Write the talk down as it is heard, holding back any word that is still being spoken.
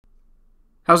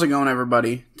How's it going,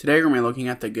 everybody? Today we're going to be looking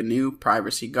at the GNU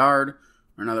Privacy Guard,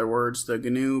 or in other words, the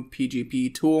GNU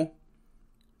PGP tool.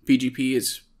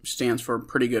 PGP stands for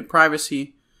Pretty Good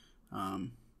Privacy, and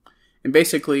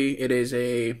basically it is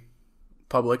a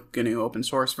public GNU open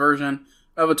source version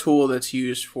of a tool that's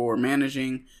used for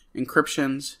managing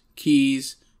encryptions,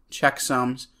 keys,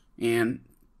 checksums, and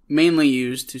mainly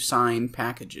used to sign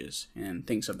packages and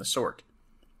things of the sort.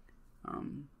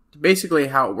 Basically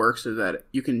how it works is that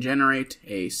you can generate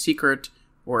a secret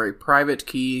or a private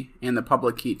key and the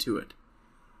public key to it.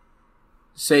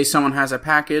 Say someone has a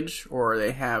package or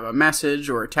they have a message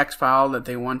or a text file that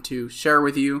they want to share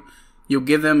with you. You'll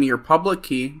give them your public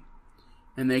key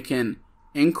and they can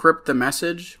encrypt the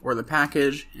message or the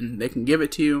package and they can give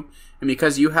it to you. And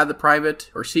because you have the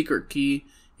private or secret key,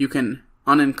 you can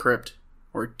unencrypt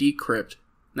or decrypt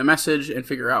the message and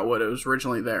figure out what was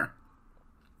originally there.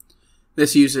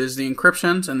 This uses the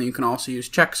encryptions, and then you can also use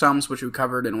checksums, which we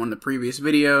covered in one of the previous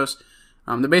videos.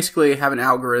 They basically have an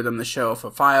algorithm to show if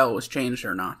a file was changed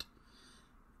or not.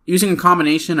 Using a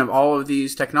combination of all of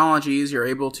these technologies, you're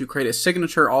able to create a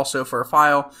signature also for a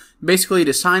file. Basically,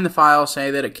 to sign the file, say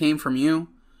that it came from you,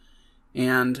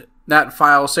 and that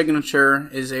file signature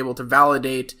is able to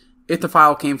validate if the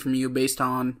file came from you based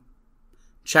on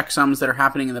checksums that are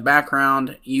happening in the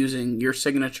background using your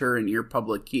signature and your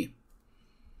public key.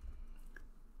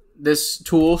 This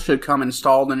tool should come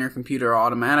installed on your computer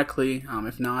automatically.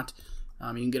 If not,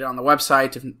 you can get it on the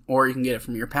website, or you can get it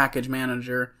from your package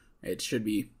manager. It should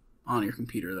be on your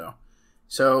computer though.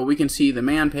 So we can see the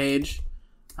man page.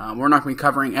 We're not going to be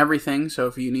covering everything, so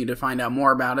if you need to find out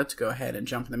more about it, go ahead and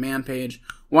jump to the man page.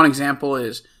 One example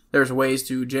is there's ways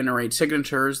to generate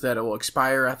signatures that will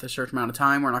expire after a certain amount of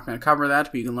time. We're not going to cover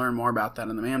that, but you can learn more about that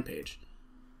on the man page.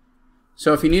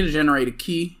 So if you need to generate a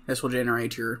key, this will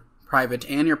generate your private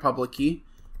and your public key.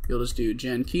 You'll just do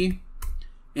gen key,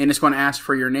 and it's going to ask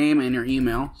for your name and your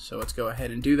email. So let's go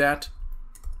ahead and do that.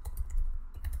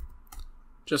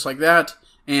 Just like that.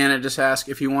 And it just asks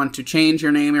if you want to change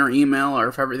your name or email, or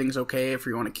if everything's okay. If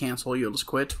you want to cancel, you'll just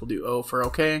quit. We'll do O for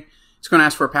okay. It's going to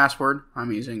ask for a password.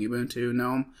 I'm using Ubuntu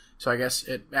GNOME, so I guess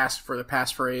it asks for the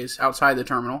passphrase outside the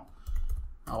terminal.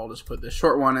 I'll just put this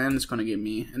short one in. It's going to give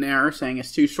me an error saying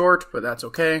it's too short, but that's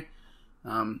okay.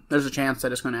 There's a chance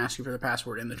that it's going to ask you for the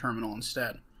password in the terminal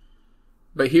instead.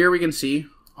 But here we can see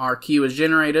our key was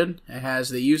generated. It has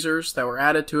the users that were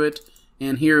added to it,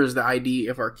 and here is the ID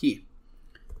of our key.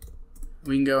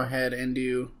 We can go ahead and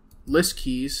do list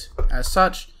keys as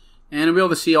such, and we'll be able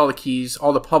to see all the keys,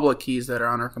 all the public keys that are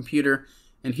on our computer,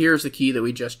 and here's the key that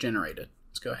we just generated.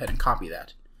 Let's go ahead and copy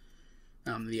that,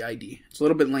 the ID. It's a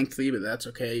little bit lengthy, but that's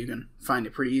okay. You can find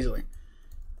it pretty easily.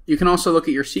 You can also look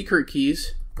at your secret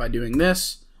keys by doing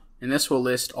this, and this will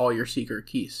list all your secret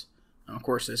keys. Now, of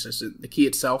course, this isn't the key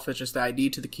itself, it's just the ID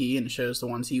to the key, and it shows the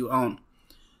ones you own.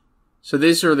 So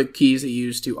these are the keys that you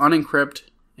use to unencrypt,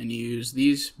 and you use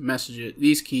these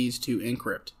keys to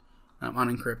encrypt.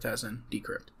 Unencrypt as in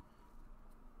decrypt.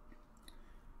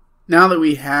 Now that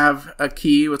we have a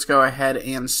key, let's go ahead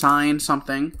and sign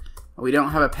something. We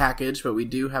don't have a package, but we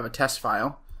do have a test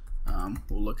file.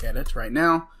 We'll look at it right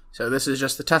now. So this is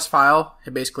just the test file.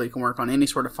 It basically can work on any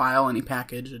sort of file, any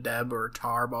package, a deb or a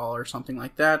tarball or something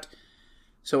like that.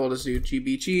 So we'll just do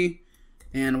GPG,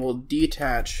 and we'll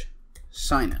detach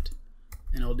sign it,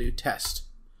 and we'll do test,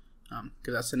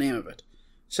 because that's the name of it.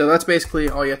 So that's basically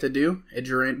all you have to do. It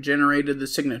generated the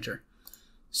signature.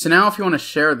 So now if you want to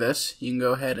share this, you can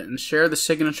go ahead and share the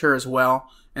signature as well,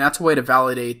 and that's a way to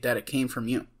validate that it came from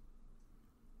you.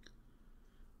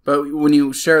 But when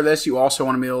you share this, you also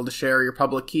want to be able to share your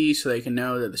public key so they can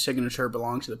know that the signature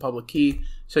belongs to the public key.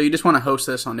 So you just want to host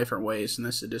this on different ways, and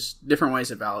this is just different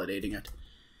ways of validating it.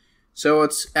 So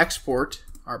let's export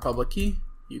our public key.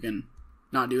 You can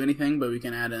not do anything, but we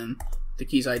can add in the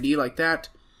key's ID like that,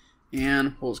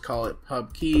 and we'll just call it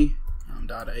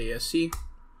pubkey.asc.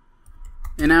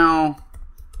 And now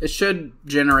it should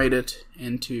generate it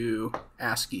into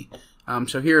ASCII.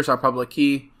 So here's our public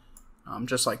key,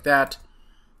 just like that.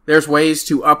 There's ways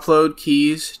to upload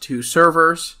keys to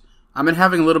servers. I've been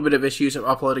having a little bit of issues of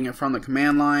uploading it from the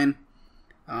command line.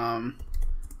 We'll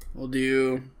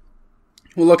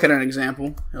look at an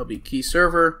example. It'll be key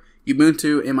server,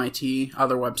 Ubuntu, MIT,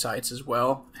 other websites as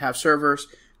well have servers.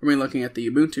 We're going to be looking at the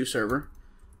Ubuntu server.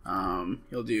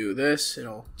 You'll do this.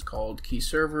 It's called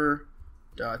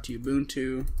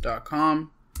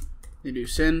keyserver.ubuntu.com. You do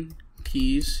send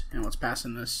keys, and let's pass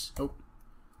in this. Oh,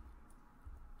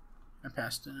 I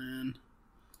passed in.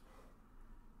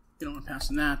 You don't want to pass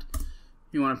in that.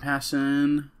 You want to pass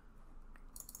in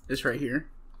this right here.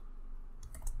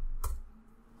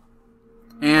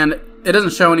 And it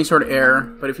doesn't show any sort of error,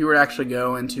 but if you were to actually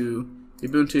go into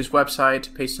Ubuntu's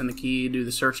website, paste in the key, do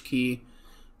the search key,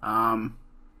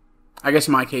 I guess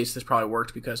in my case this probably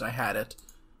worked because I had it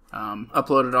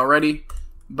uploaded already.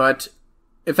 But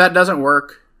if that doesn't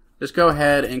work, just go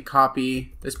ahead and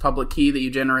copy this public key that you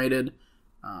generated.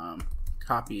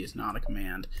 Copy is not a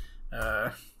command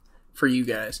for you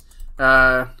guys.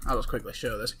 I'll just quickly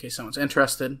show this in case someone's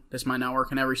interested. This might not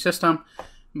work in every system,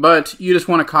 but you just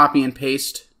want to copy and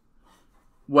paste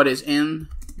what is in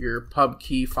your pub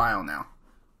key file now.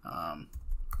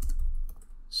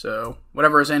 So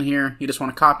whatever is in here, you just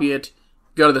want to copy it,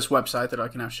 go to this website that I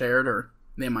can have shared, or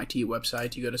the MIT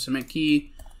website. You go to submit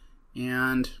key,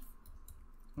 and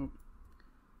let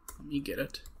me get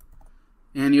it.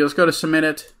 And you just go to submit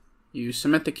it. You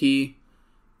submit the key,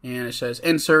 and it says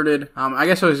inserted. I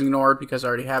guess I was ignored because I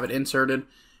already have it inserted.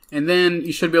 And then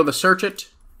you should be able to search it.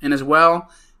 And as well,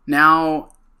 now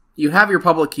you have your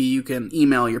public key. You can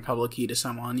email your public key to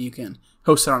someone. You can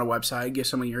host it on a website, give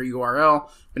someone your URL.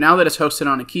 But now that it's hosted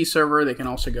on a key server, they can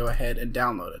also go ahead and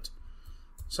download it.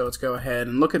 So let's go ahead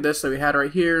and look at this that we had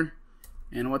right here.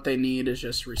 And what they need is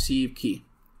just receive key.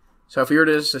 So if you were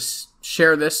to just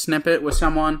share this snippet with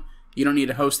someone, you don't need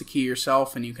to host the key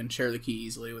yourself, and you can share the key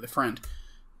easily with a friend.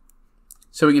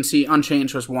 So we can see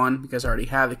unchanged was 1 because I already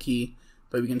have the key,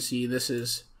 but we can see this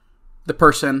is the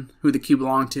person who the key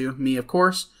belonged to, me of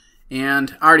course,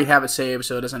 and I already have it saved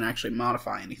so it doesn't actually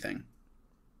modify anything.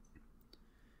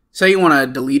 Say you want to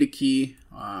delete a key,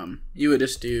 you would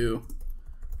just do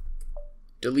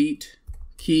delete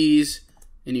keys,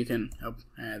 and you can, oh,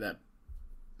 I had that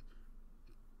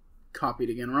copied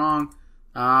again wrong.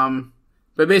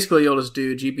 But basically you'll just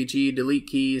do GPG, delete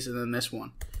keys, and then this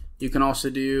one. You can also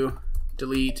do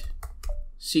delete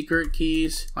secret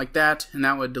keys like that, and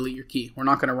that would delete your key. We're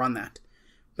not going to run that.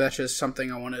 But that's just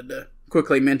something I wanted to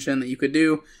quickly mention that you could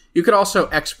do. You could also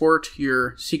export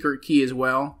your secret key as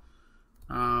well.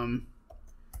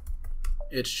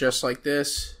 It's just like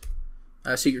this.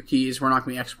 Secret keys, we're not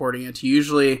going to be exporting it.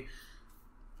 Usually,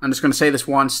 I'm just going to say this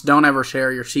once, don't ever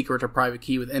share your secret or private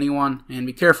key with anyone, and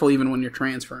be careful even when you're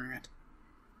transferring it.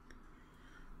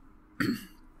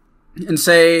 And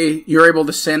say you're able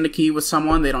to send a key with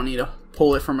someone, they don't need to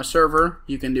pull it from a server.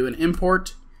 You can do an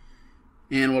import,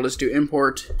 and we'll just do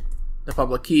import the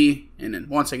public key, and then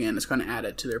once again it's going to add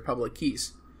it to their public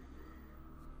keys.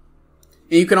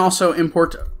 And you can also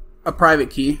import a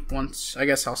private key. Once, I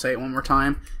guess I'll say it one more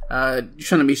time. You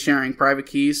shouldn't be sharing private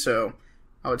keys, so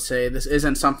I would say this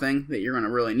isn't something that you're going to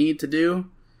really need to do.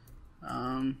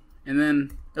 And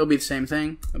then it'll be the same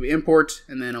thing. It'll be import,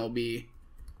 and then it'll be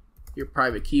your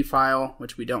private key file,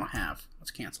 which we don't have.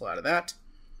 Let's cancel out of that.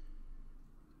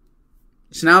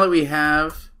 So now that we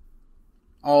have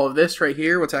all of this right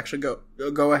here, let's actually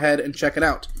go ahead and check it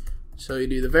out. So you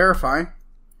do the verify,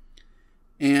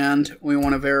 and we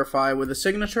want to verify with a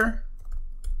signature,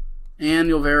 and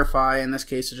you'll verify, in this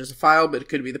case it's just a file, but it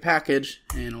could be the package,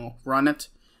 and we'll run it.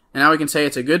 And now we can say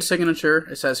it's a good signature.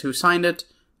 It says who signed it.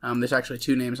 There's actually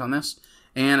 2 names on this,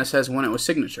 and it says when it was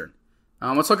signatured.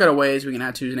 Let's look at a ways we can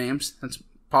add 2 names. That's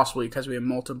possibly because we have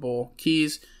multiple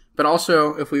keys. But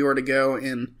also, if we were to go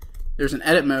in, there's an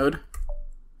edit mode,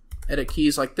 edit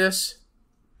keys like this.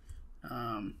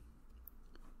 Let's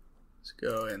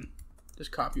go and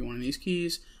just copy one of these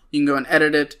keys. You can go and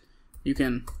edit it. You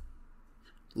can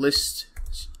list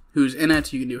who's in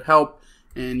it. You can do help,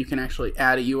 and you can actually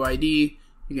add a UID.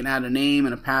 You can add a name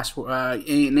and a password, a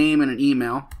name and an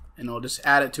email, and it'll just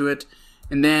add it to it.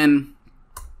 And then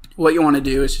what you want to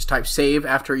do is just type save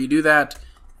after you do that.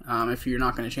 If you're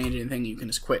not going to change anything, you can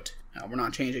just quit. We're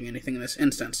not changing anything in this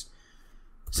instance.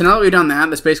 So now that we've done that,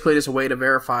 that's basically just a way to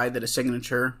verify that a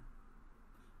signature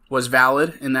was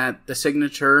valid and that the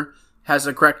signature has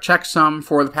the correct checksum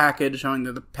for the package, showing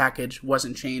that the package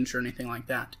wasn't changed or anything like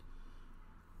that.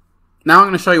 Now I'm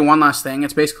going to show you one last thing.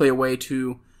 It's basically a way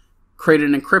to create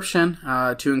an encryption,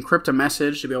 to encrypt a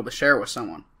message to be able to share it with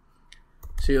someone.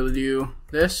 So you'll do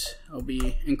this. It'll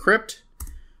be encrypt.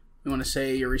 You want to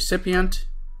say your recipient.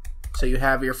 So you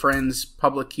have your friend's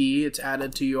public key. It's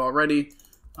added to you already.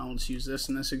 I'll just use this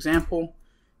in this example.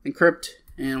 Encrypt,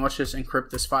 and let's just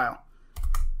encrypt this file.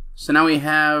 So now we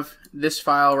have this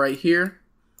file right here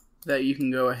that you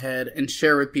can go ahead and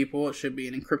share with people. It should be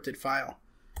an encrypted file.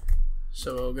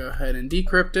 So we'll go ahead and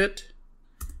decrypt it,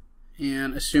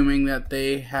 and assuming that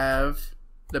they have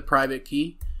the private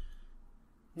key,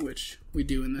 which we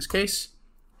do in this case,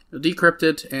 we'll decrypt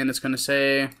it, and it's going to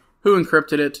say who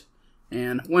encrypted it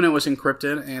and when it was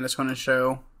encrypted, and it's going to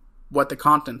show what the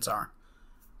contents are.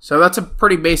 So that's a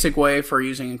pretty basic way for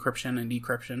using encryption and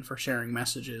decryption for sharing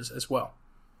messages as well.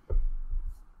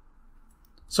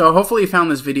 So hopefully you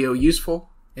found this video useful.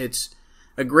 It's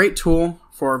a great tool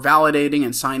for validating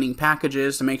and signing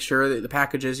packages to make sure that the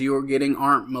packages you are getting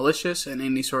aren't malicious in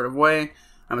any sort of way.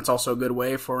 It's also a good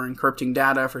way for encrypting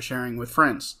data for sharing with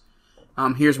friends.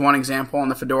 Here's one example on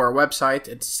the Fedora website.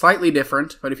 It's slightly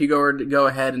different, but if you go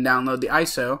ahead and download the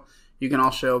ISO, you can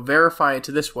also verify it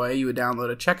to this way. You would download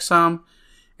a checksum,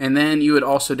 and then you would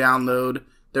also download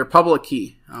their public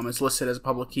key. It's listed as a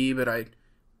public key, but I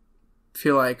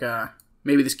feel like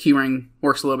maybe this keyring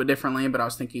works a little bit differently, but I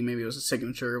was thinking maybe it was a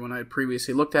signature when I had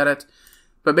previously looked at it.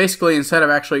 But basically, instead of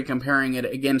actually comparing it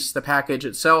against the package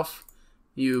itself,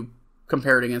 you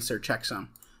compare it against their checksum.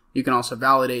 You can also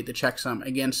validate the checksum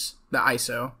against the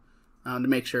ISO to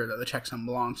make sure that the checksum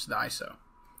belongs to the ISO.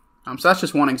 So that's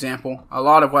just one example. A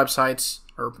lot of websites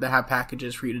that have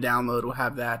packages for you to download will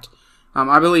have that.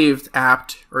 I believe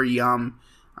apt or yum,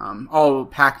 all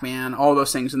Pacman, all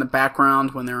those things in the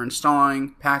background when they're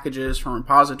installing packages from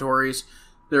repositories,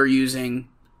 they're using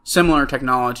similar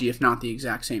technology, if not the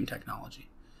exact same technology.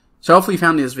 So hopefully you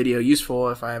found this video useful.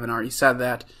 If I haven't already said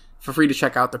that, feel free to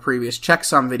check out the previous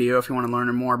checksum video if you want to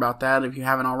learn more about that if you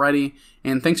haven't already.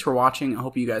 And thanks for watching. I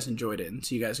hope you guys enjoyed it, and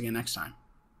see you guys again next time.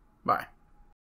 Bye.